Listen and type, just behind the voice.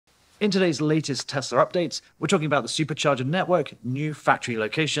In today's latest Tesla updates, we're talking about the Supercharger network, new factory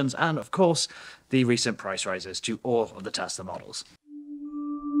locations, and of course, the recent price rises to all of the Tesla models.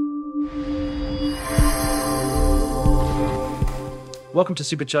 Welcome to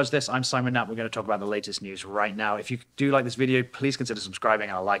Supercharge This. I'm Simon Knapp. We're going to talk about the latest news right now. If you do like this video, please consider subscribing,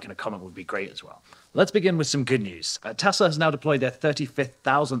 and a like and a comment would be great as well. Let's begin with some good news. Tesla has now deployed their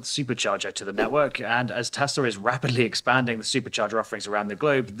 35,000th supercharger to the network, and as Tesla is rapidly expanding the supercharger offerings around the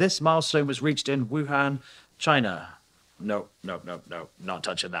globe, this milestone was reached in Wuhan, China. No, not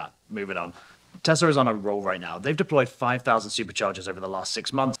touching that. Moving on. Tesla is on a roll right now. They've deployed 5,000 superchargers over the last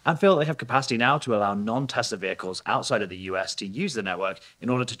 6 months and feel they have capacity now to allow non-Tesla vehicles outside of the US to use the network in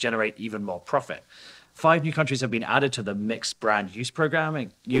order to generate even more profit. 5 new countries have been added to the mixed brand use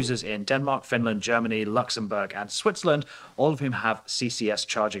program. Users in Denmark, Finland, Germany, Luxembourg, and Switzerland, all of whom have CCS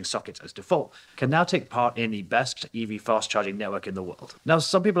charging sockets as default, can now take part in the best EV fast charging network in the world. Now,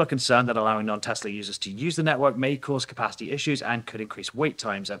 some people are concerned that allowing non-Tesla users to use the network may cause capacity issues and could increase wait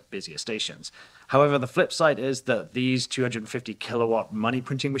times at busier stations. However, the flip side is that these 250 kilowatt money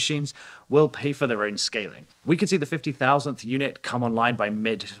printing machines will pay for their own scaling. We can see the 50,000th unit come online by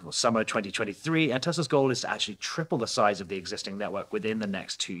mid-summer 2023, and Tesla's goal is to actually triple the size of the existing network within the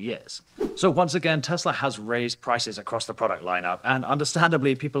next 2 years. So once again, Tesla has raised prices across the product lineup, and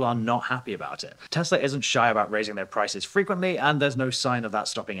understandably, people are not happy about it. Tesla isn't shy about raising their prices frequently, and there's no sign of that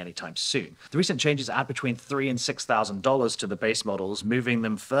stopping anytime soon. The recent changes add between $3,000 and $6,000 to the base models, moving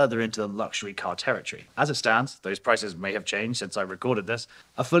them further into the luxury car territory. As it stands, those prices may have changed since I recorded this.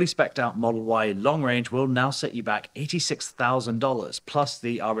 A fully spec'd out Model Y long range will now set you back $86,000 plus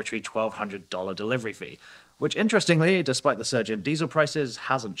the arbitrary $1,200 delivery fee, which interestingly, despite the surge in diesel prices,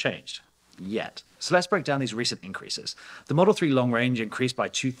 hasn't changed. Yet. So let's break down these recent increases. The Model 3 long range increased by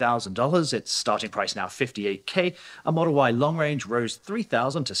 $2,000, its starting price now $58K. A Model Y long range rose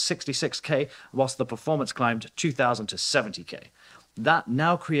 $3,000 to $66K, whilst the performance climbed $2,000 to $70K. That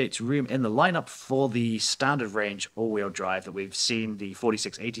now creates room in the lineup for the standard range all-wheel drive that we've seen the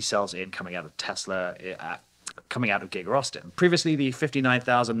 4680 cells in coming out of Tesla, coming out of Giga Austin. Previously, the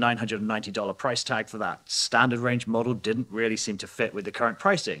 $59,990 price tag for that standard range model didn't really seem to fit with the current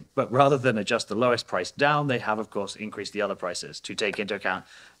pricing, but rather than adjust the lowest price down, they have, of course, increased the other prices to take into account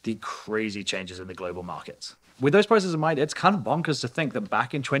the crazy changes in the global markets. With those prices in mind, it's kind of bonkers to think that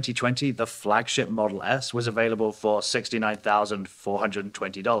back in 2020, the flagship Model S was available for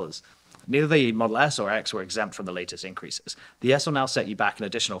 $69,420. Neither the Model S or X were exempt from the latest increases. The S will now set you back an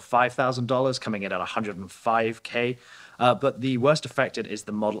additional $5,000, coming in at $105K, but the worst affected is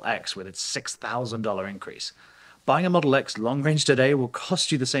the Model X with its $6,000 increase. Buying a Model X long range today will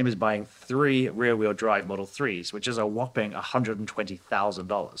cost you the same as buying 3 rear-wheel drive Model 3s, which is a whopping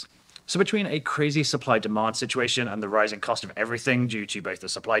 $120,000. So between a crazy supply-demand situation and the rising cost of everything due to both the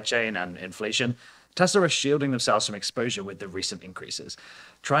supply chain and inflation, Tesla are shielding themselves from exposure with the recent increases.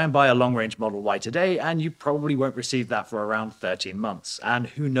 Try and buy a long-range Model Y today, and you probably won't receive that for around 13 months. And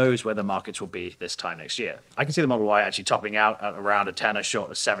who knows where the markets will be this time next year. I can see the Model Y actually topping out at around a tenner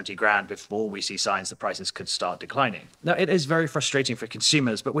short of 70 grand before we see signs that prices could start declining. Now, it is very frustrating for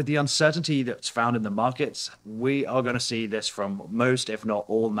consumers, but with the uncertainty that's found in the markets, we are going to see this from most, if not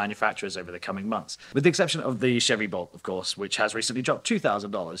all, manufacturers over the coming months. With the exception of the Chevy Bolt, of course, which has recently dropped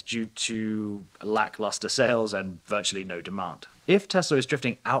 $2,000 due to lackluster sales and virtually no demand. If Tesla is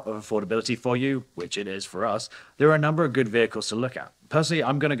drifting out of affordability for you, which it is for us, there are a number of good vehicles to look at. Personally,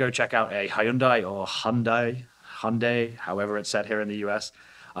 I'm going to go check out a Hyundai or Hyundai, however it's said here in the US,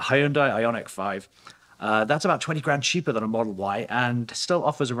 a Hyundai Ioniq 5. That's about 20 grand cheaper than a Model Y and still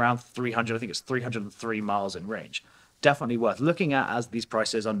offers around 300, I think it's 303 miles in range. Definitely worth looking at, as these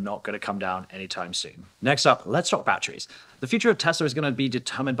prices are not going to come down anytime soon. Next up, let's talk batteries. The future of Tesla is going to be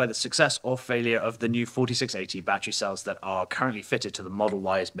determined by the success or failure of the new 4680 battery cells that are currently fitted to the Model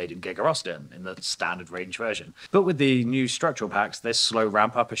Ys made in Giga Austin in the standard range version. But with the new structural packs, this slow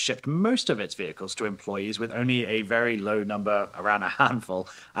ramp up has shipped most of its vehicles to employees, with only a very low number, around a handful,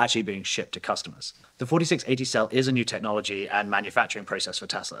 actually being shipped to customers. The 4680 cell is a new technology and manufacturing process for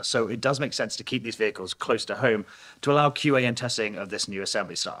Tesla, so it does make sense to keep these vehicles close to home to allow QA and testing of this new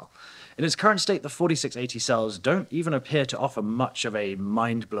assembly style. In its current state, the 4680 cells don't even appear to offer much of a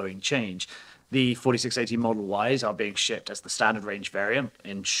mind-blowing change. The 4680 Model Ys are being shipped as the standard range variant.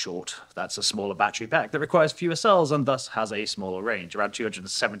 In short, that's a smaller battery pack that requires fewer cells and thus has a smaller range, around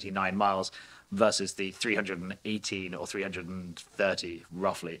 279 miles, versus the 318 or 330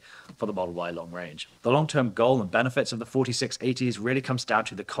 roughly for the Model Y long range. The long-term goal and benefits of the 4680s really comes down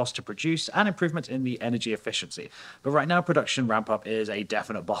to the cost to produce and improvements in the energy efficiency. But right now, production ramp-up is a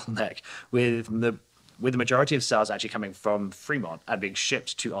definite bottleneck, with the with the majority of sales actually coming from Fremont and being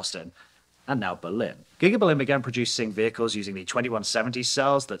shipped to Austin and now Berlin. Giga Berlin began producing vehicles using the 2170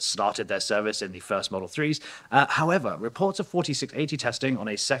 cells that started their service in the first Model 3s. However, reports of 4680 testing on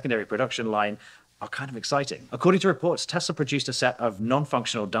a secondary production line are kind of exciting. According to reports, Tesla produced a set of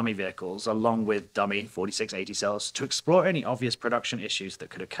non-functional dummy vehicles along with dummy 4680 cells to explore any obvious production issues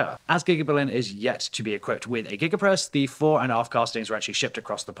that could occur. As Giga Berlin is yet to be equipped with a gigapress, the fore and aft castings were actually shipped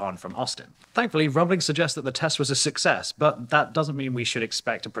across the pond from Austin. Thankfully, rumblings suggest that the test was a success, but that doesn't mean we should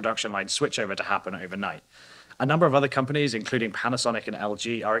expect a production line switchover to happen overnight. A number of other companies, including Panasonic and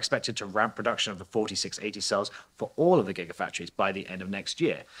LG, are expected to ramp production of the 4680 cells for all of the Gigafactories by the end of next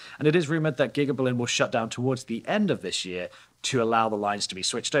year. And it is rumored that Giga Berlin will shut down towards the end of this year to allow the lines to be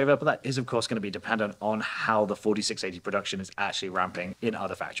switched over, but that is of course going to be dependent on how the 4680 production is actually ramping in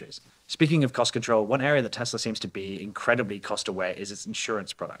other factories. Speaking of cost control, one area that Tesla seems to be incredibly cost aware is its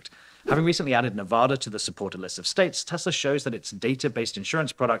insurance product. Having recently added Nevada to the supported list of states, Tesla shows that its data-based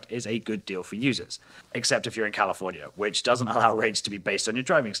insurance product is a good deal for users, except if you're in California, which doesn't allow rates to be based on your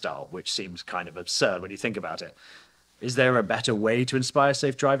driving style, which seems kind of absurd when you think about it. Is there a better way to inspire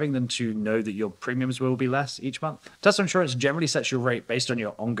safe driving than to know that your premiums will be less each month? Tesla Insurance generally sets your rate based on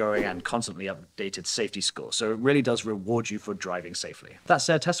your ongoing and constantly updated safety score, so it really does reward you for driving safely. That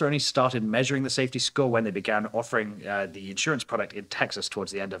said, Tesla only started measuring the safety score when they began offering the insurance product in Texas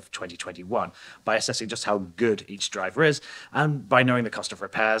towards the end of 2021 by assessing just how good each driver is, and by knowing the cost of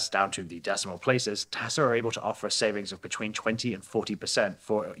repairs down to the decimal places, Tesla are able to offer a savings of between 20 and 40%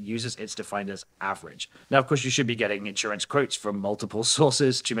 for users it's defined as average. Now, of course, you should be getting insurance quotes from multiple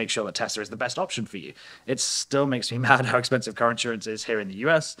sources to make sure that Tesla is the best option for you. It still makes me mad how expensive car insurance is here in the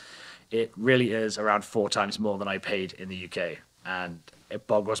US. It really is around 4 times more than I paid in the UK, and it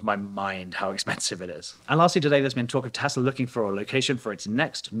boggles my mind how expensive it is. And lastly, today there's been talk of Tesla looking for a location for its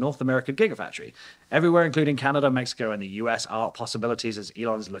next North American Gigafactory. Everywhere, including Canada, Mexico, and the US, are possibilities as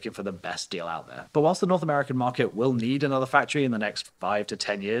Elon is looking for the best deal out there. But whilst the North American market will need another factory in the next 5 to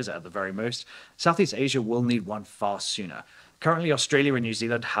 10 years at the very most, Southeast Asia will need one far sooner. Currently, Australia and New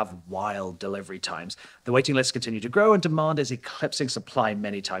Zealand have wild delivery times. The waiting lists continue to grow and demand is eclipsing supply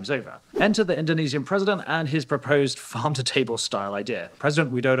many times over. Enter the Indonesian president and his proposed farm-to-table style idea.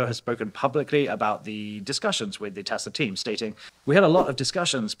 President Widodo has spoken publicly about the discussions with the Tesla team, stating, "We had a lot of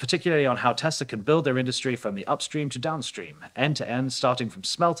discussions, particularly on how Tesla can build their industry from the upstream to downstream, end-to-end, starting from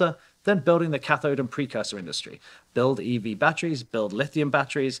smelter, then building the cathode and precursor industry, build EV batteries, build lithium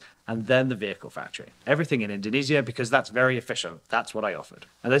batteries, and then the vehicle factory. Everything in Indonesia because that's very efficient. That's what I offered."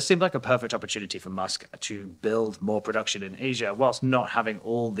 And this seemed like a perfect opportunity for Musk to build more production in Asia whilst not having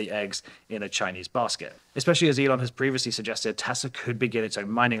all the eggs in a Chinese basket. Especially as Elon has previously suggested Tesla could begin its own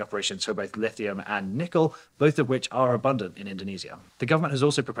mining operations for both lithium and nickel, both of which are abundant in Indonesia. The government has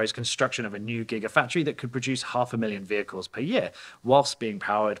also proposed construction of a new gigafactory that could produce 500,000 vehicles per year, whilst being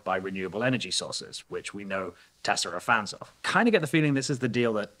powered by renewable energy sources, which we know Tesla are fans of. Kind of get the feeling this is the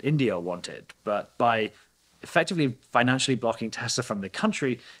deal that India wanted, but by effectively financially blocking Tesla from the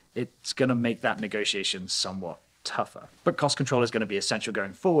country, it's going to make that negotiation somewhat tougher. But cost control is going to be essential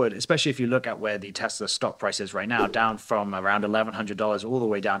going forward, especially if you look at where the Tesla stock price is right now, down from around $1,100 all the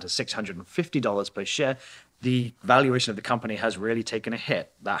way down to $650 per share. The valuation of the company has really taken a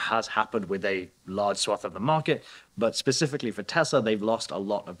hit. That has happened with a large swath of the market, but specifically for Tesla, they've lost a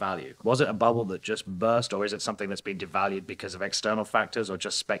lot of value. Was it a bubble that just burst, or is it something that's been devalued because of external factors or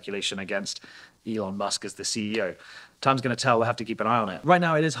just speculation against Elon Musk as the CEO? Time's going to tell. We'll have to keep an eye on it. Right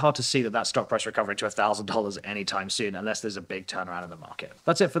now, it is hard to see that stock price recovering to $1,000 anytime soon, unless there's a big turnaround in the market.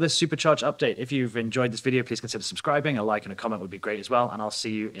 That's it for this Supercharge update. If you've enjoyed this video, please consider subscribing. A like and a comment would be great as well, and I'll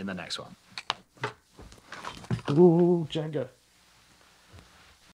see you in the next one. Ooh, Jenga.